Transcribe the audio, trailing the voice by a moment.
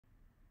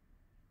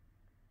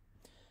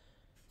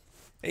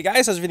Hey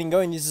guys, how's everything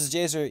going? This is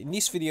JSer. In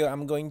this video,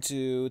 I'm going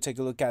to take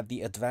a look at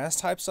the advanced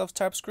types of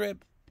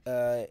TypeScript.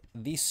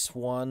 This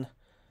one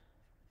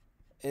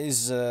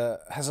is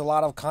has a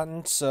lot of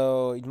content,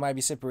 so it might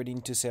be separated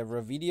into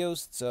several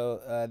videos. So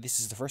this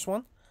is the first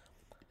one.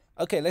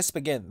 Okay, let's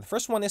begin. The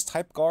first one is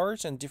type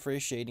guards and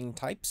differentiating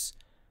types.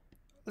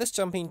 Let's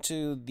jump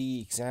into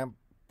the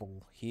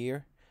example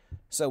here.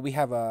 So we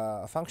have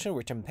a function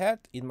return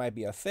pet. It might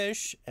be a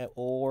fish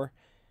or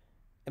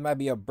it might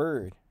be a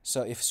bird.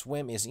 So if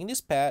swim is in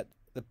this pet,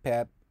 the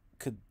pet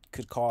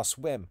could call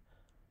swim.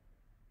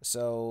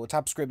 So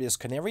TypeScript is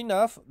canary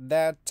enough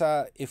that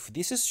if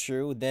this is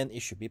true, then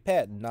it should be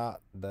pet,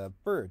 not the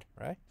bird,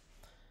 right?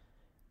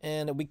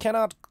 And we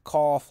cannot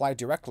call fly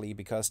directly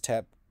because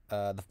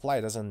the fly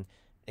doesn't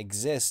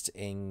exist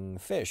in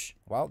fish.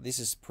 Well, this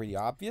is pretty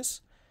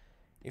obvious.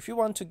 If you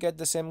want to get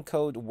the same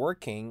code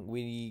working,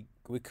 we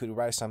could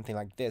write something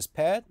like this: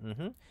 pet,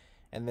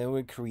 and then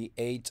we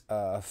create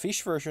a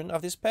fish version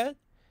of this pet.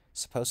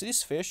 Suppose it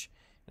is fish,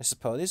 and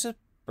suppose it is a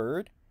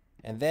bird,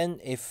 and then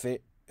if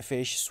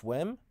fish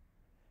swim,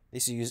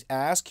 this is use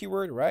as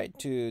keyword, right,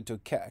 to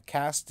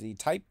cast the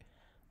type.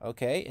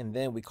 Okay, and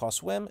then we call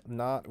swim,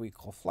 not we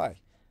call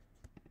fly.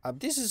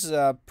 This is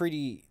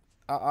pretty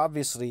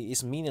obviously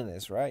it's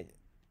meaningless, right?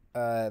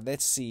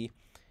 Let's see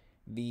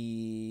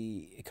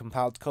the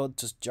compiled code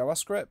to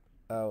JavaScript.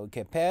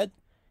 Okay, pet,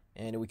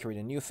 and we create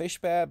a new fish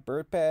pet,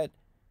 bird pet,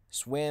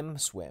 swim,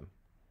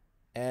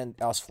 and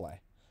else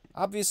fly.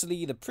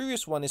 Obviously, the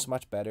previous one is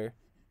much better.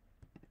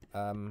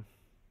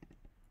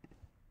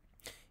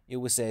 It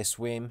would say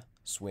swim.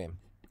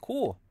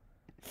 Cool.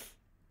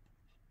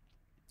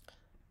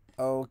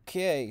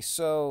 Okay,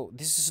 so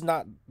this is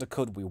not the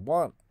code we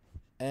want.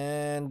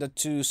 And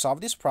to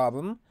solve this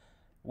problem,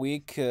 we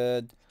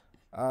could...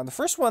 the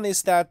first one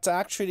is that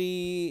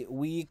actually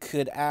we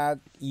could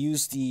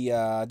use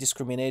the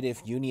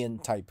discriminative union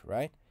type,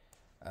 right?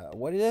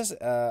 What it is?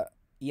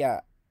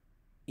 Yeah,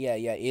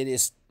 it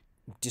is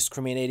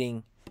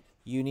discriminating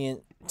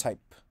union type.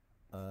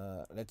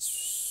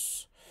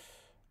 Let's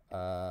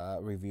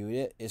review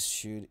it.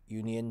 Issued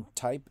union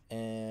type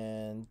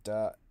and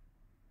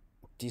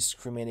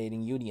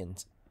discriminating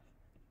unions.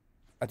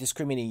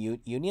 Discriminating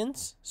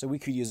unions. So we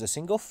could use a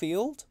single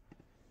field.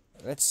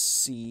 Let's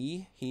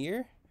see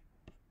here.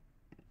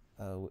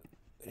 Wait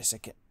a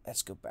second.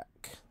 Let's go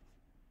back.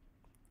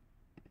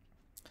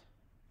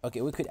 Okay,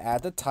 we could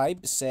add the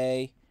type.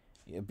 Say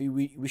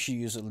we should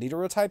use a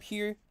literal type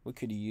here. We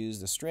could use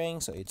the string,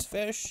 so it's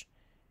fish,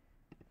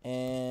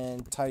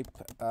 and type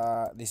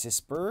this is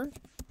bird.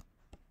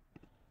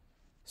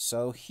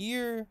 So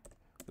here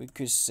we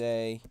could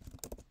say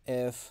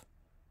if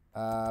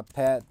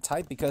pet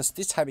type, because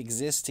this type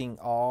exists in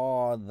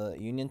all the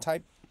union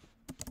type,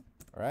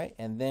 right?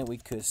 And then we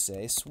could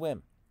say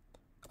swim.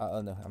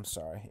 Oh no, I'm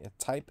sorry. If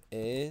type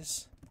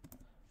is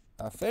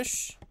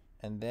fish,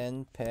 and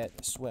then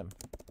pet swim.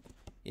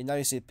 And now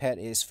you see pet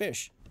is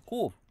fish.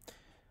 Cool.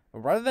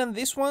 Rather than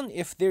this one,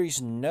 if there is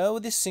no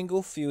this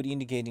single field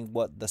indicating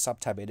what the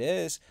subtype it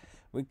is,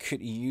 we could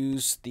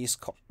use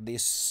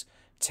this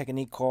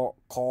technique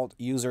called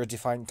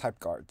user-defined type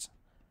guards.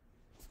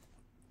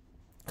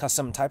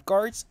 Custom type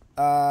guards.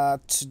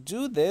 To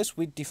do this,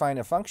 we define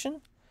a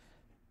function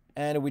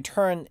and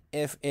return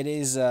if it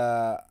is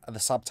the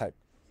subtype.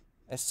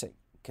 Let's take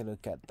a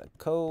look at the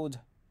code.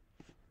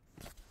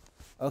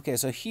 Okay,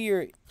 so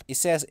here it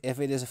says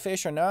if it is a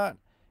fish or not.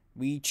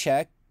 We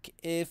check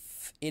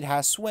if it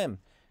has swim.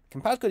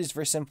 Compiled code is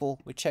very simple.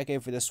 We check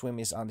if the swim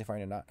is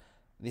undefined or not.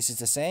 This is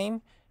the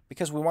same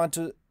because we want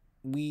to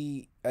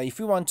if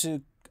we want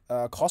to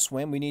call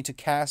swim, we need to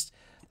cast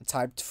the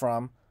type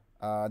from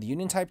the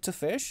union type to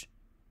fish.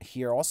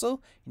 Here also,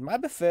 it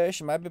might be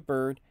fish, it might be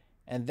bird,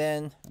 and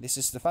then this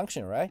is the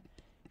function, right?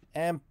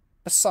 And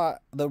beside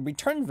the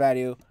return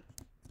value,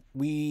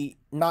 we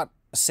not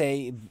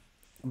say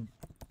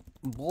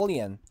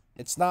Boolean.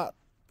 It's not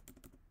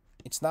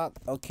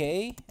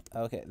okay.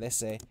 Okay, let's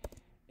say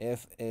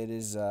if it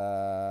is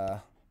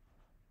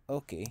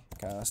okay,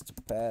 cast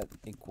pet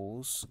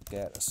equals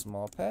get a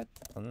small pet.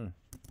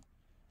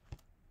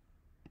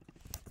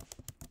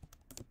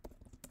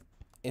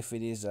 If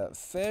it is a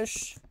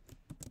fish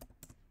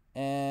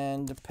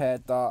and the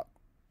pet dot,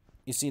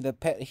 you see the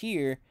pet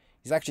here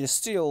is actually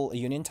still a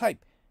union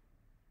type.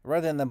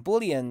 Rather than the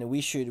Boolean, we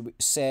should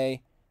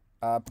say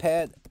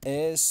pet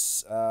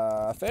is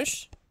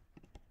fish,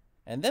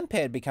 and then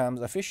pet becomes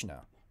a fish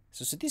now.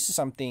 So this is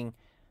something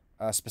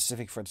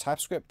specific for the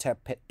TypeScript.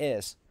 Pet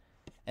is,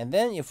 and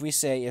then if we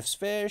say if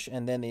fish,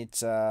 and then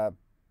it's a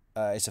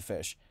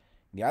fish.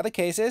 In the other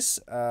cases,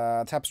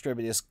 TypeScript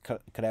is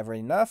clever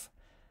enough.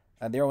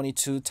 There are only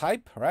two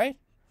type, right?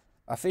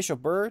 A fish or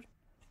bird,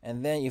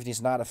 and then if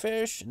it's not a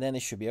fish, then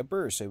it should be a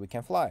bird, so we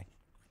can fly.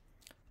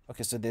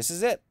 Okay, so this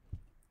is it.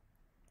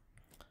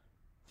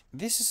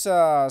 This is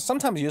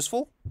sometimes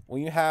useful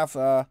when you have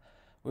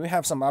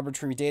some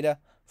arbitrary data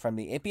from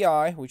the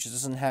API, which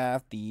doesn't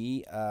have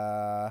the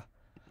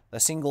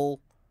single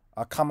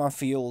common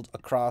field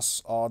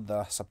across all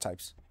the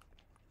subtypes.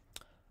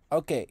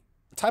 Okay,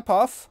 type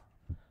of.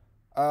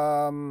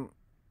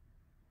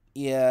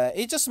 Yeah,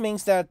 it just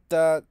means that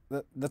the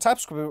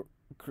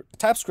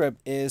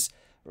TypeScript is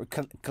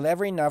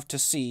clever enough to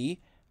see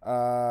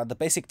the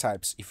basic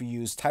types if you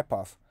use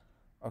typeof.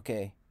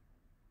 Okay,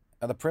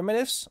 the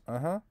primitives,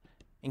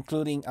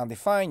 including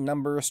undefined,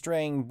 number,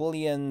 string,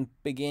 boolean,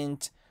 big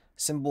int,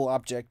 symbol,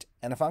 object,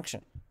 and a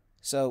function.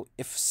 So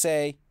if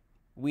say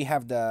we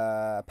have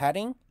the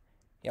padding,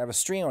 you have a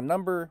string or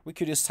number, we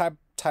could use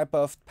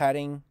typeof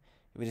padding.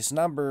 If it is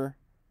number,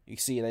 you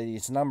see that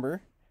it's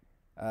number.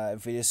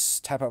 If it is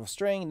type of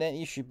string, then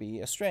it should be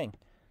a string.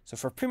 So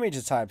for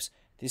primitive types,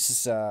 this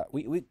is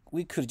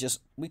we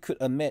could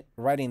omit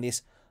writing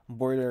this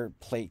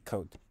boilerplate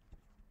code.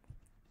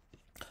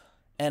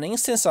 An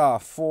instance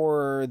of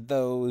for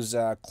those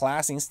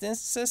class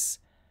instances.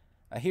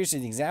 Here's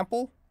an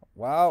example.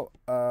 Wow.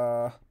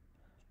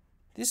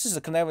 This is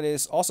the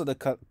connectiveness, also the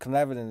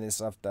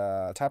connectiveness of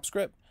the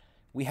TypeScript.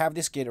 We have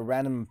this get a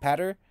random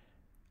pattern.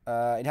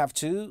 It have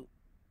two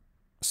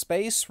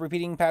space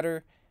repeating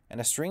pattern and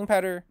a string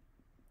pattern.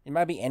 It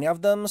might be any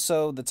of them.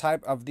 So the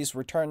type of this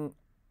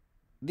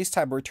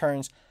type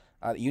returns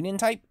union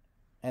type,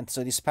 and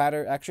so this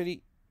pattern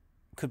actually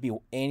could be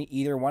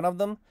either one of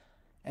them,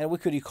 and we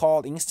could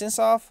call instance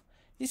of.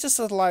 This is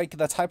like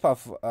the type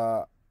of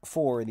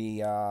for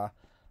the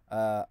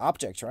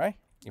object, right?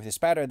 If this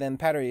pattern, then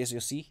pattern is, you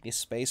see this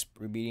space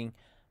repeating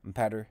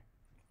pattern.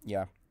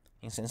 Yeah,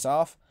 instance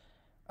of.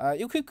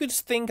 You could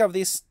think of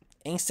this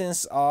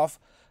instance of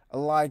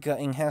like an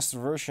enhanced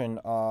version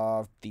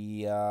of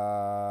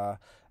the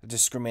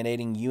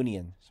discriminating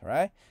union,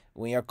 right?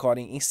 When you're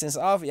calling instance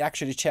of, it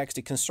actually checks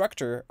the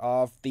constructor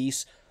of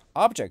these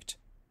object.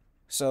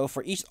 So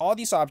for all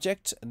these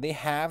objects, they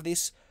have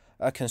this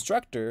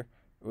constructor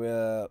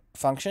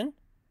function.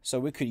 So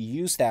we could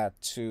use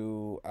that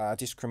to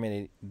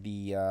discriminate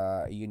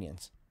the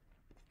unions.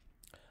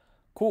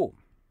 Cool.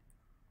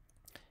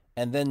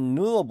 And then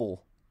nullable.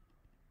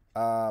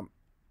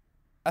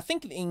 I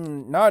think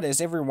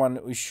nowadays everyone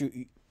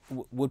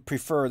would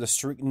prefer the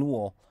strict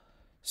null.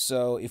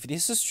 So if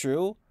this is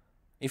true,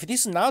 if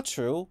this is not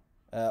true,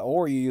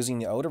 or you're using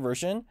the older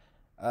version,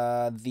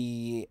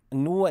 the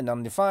null and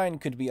undefined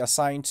could be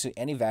assigned to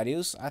any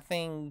values. I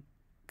think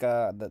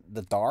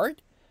the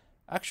Dart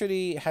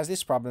actually has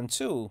this problem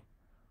too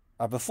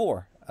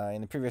before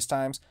in the previous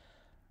times.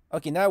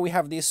 Okay, now we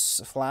have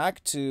this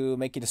flag to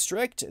make it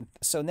strict.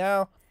 So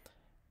now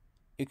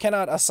you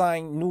cannot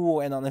assign null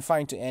and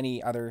undefined to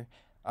any other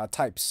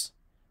types.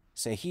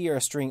 Say here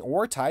a string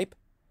or type.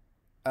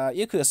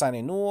 You could assign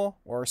a null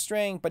or a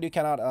string, but you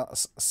cannot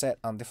set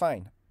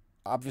undefined.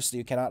 Obviously,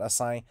 you cannot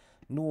assign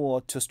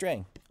null to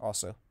string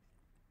also.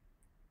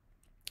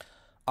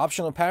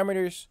 Optional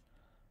parameters.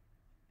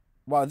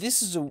 Well,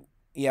 this is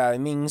it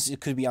means it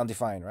could be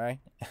undefined, right?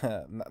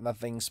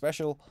 Nothing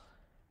special.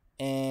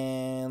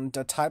 And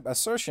the type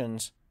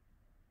assertions.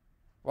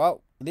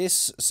 Well,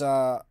 this is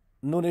a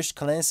nullish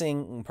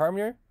cleansing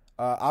parameter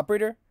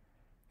operator.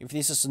 If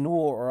this is null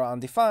or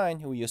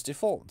undefined, we use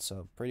default.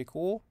 So pretty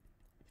cool.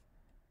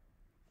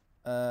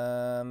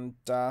 And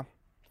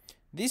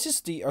this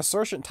is the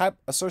type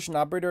assertion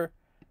operator.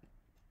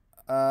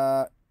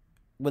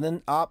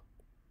 When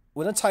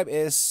the type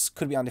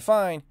could be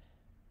undefined,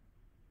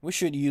 we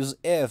should use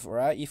if,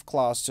 right? If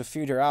clause to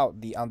filter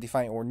out the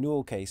undefined or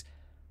null case.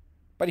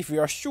 But if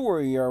you are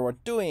sure you are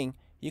doing,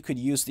 you could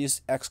use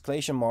this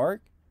exclamation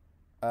mark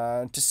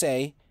to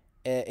say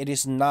it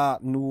is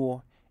not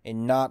null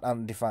and not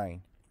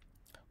undefined.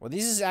 Well,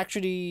 this is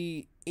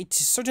actually, it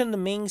certainly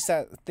means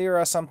that there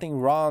is something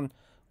wrong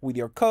with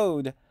your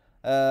code,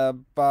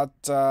 but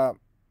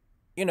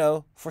you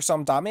know, for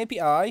some DOM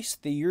APIs,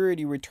 they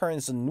usually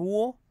returns a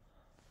null,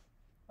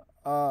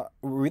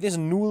 with this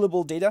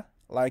nullable data,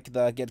 like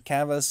the get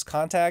canvas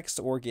context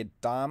or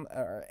get DOM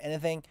or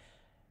anything.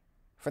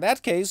 For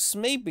that case,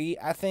 maybe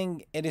I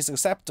think it is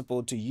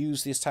acceptable to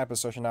use this type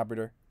assertion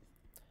operator.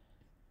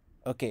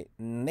 Okay,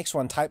 next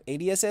one, type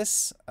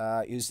aliases.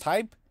 Use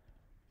type.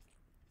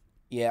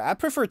 Yeah, I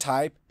prefer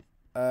type.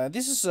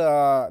 This is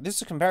a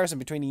comparison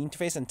between the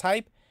interface and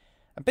type.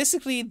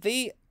 Basically,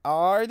 they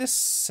are the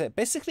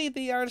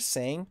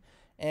same,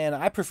 and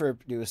I prefer to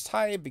use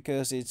type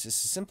because it's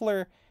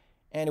simpler,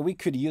 and we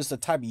could use the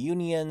type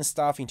union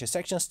stuff,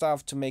 intersection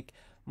stuff to make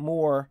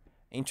more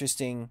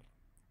interesting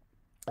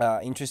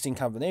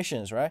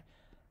combinations, right?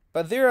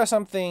 But there are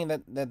something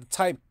that the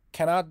type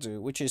cannot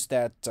do, which is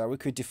that we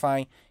could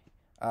define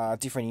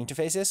different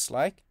interfaces,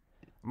 like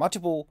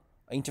multiple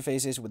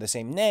interfaces with the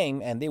same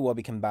name, and they will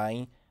be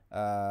combined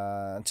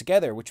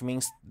together, which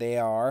means they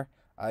are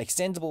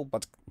extendable,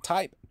 but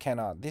type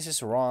cannot. This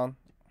is wrong.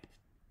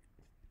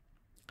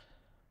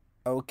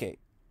 Okay.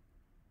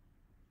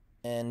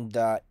 And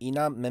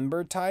enum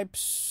member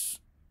types,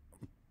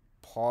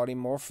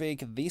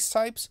 polymorphic, these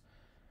types.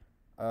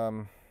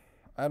 I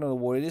don't know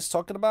what it is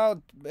talking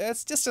about.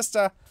 It's just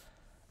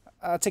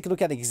take a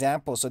look at the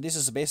example. So this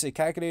is a basic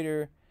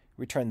calculator.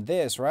 Return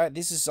this, right?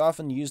 This is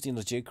often used in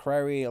the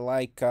jQuery,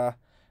 like the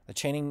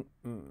chaining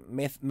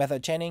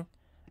method chaining.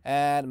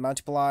 Add,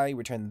 multiply,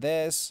 return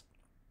this.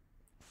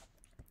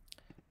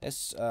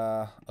 Let's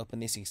open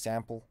this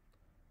example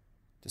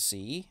to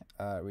see.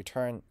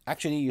 Return.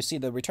 Actually, you see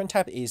the return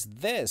type is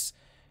this,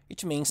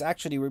 which means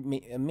actually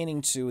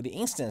meaning to the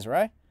instance,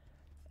 right?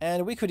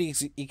 And we could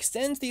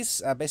extend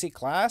this basic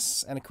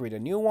class and create a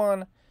new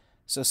one.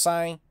 So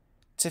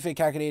scientific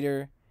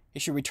calculator,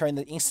 it should return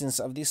the instance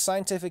of this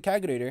scientific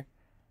calculator,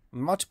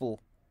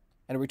 multiple,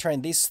 and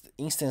return this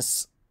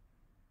instance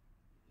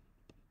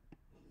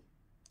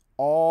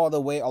all the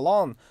way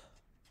along.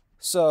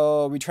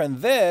 So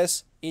return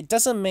this. It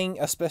doesn't mean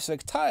a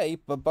specific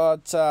type,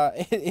 but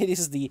it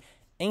is the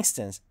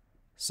instance.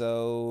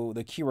 So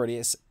the keyword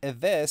is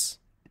this.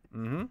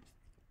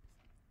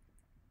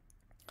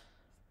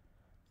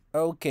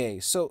 Okay,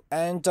 so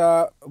and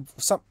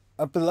some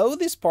below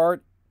this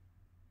part,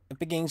 it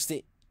begins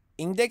the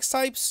index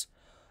types,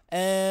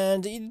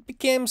 and it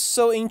became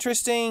so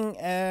interesting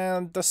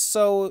and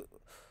so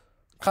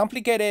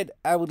complicated.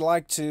 I would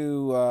like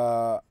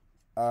to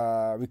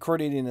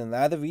record it in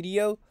another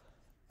video.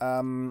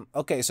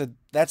 Okay, so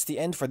that's the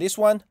end for this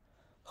one.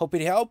 Hope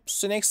it helps.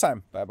 See you next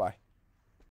time. Bye bye.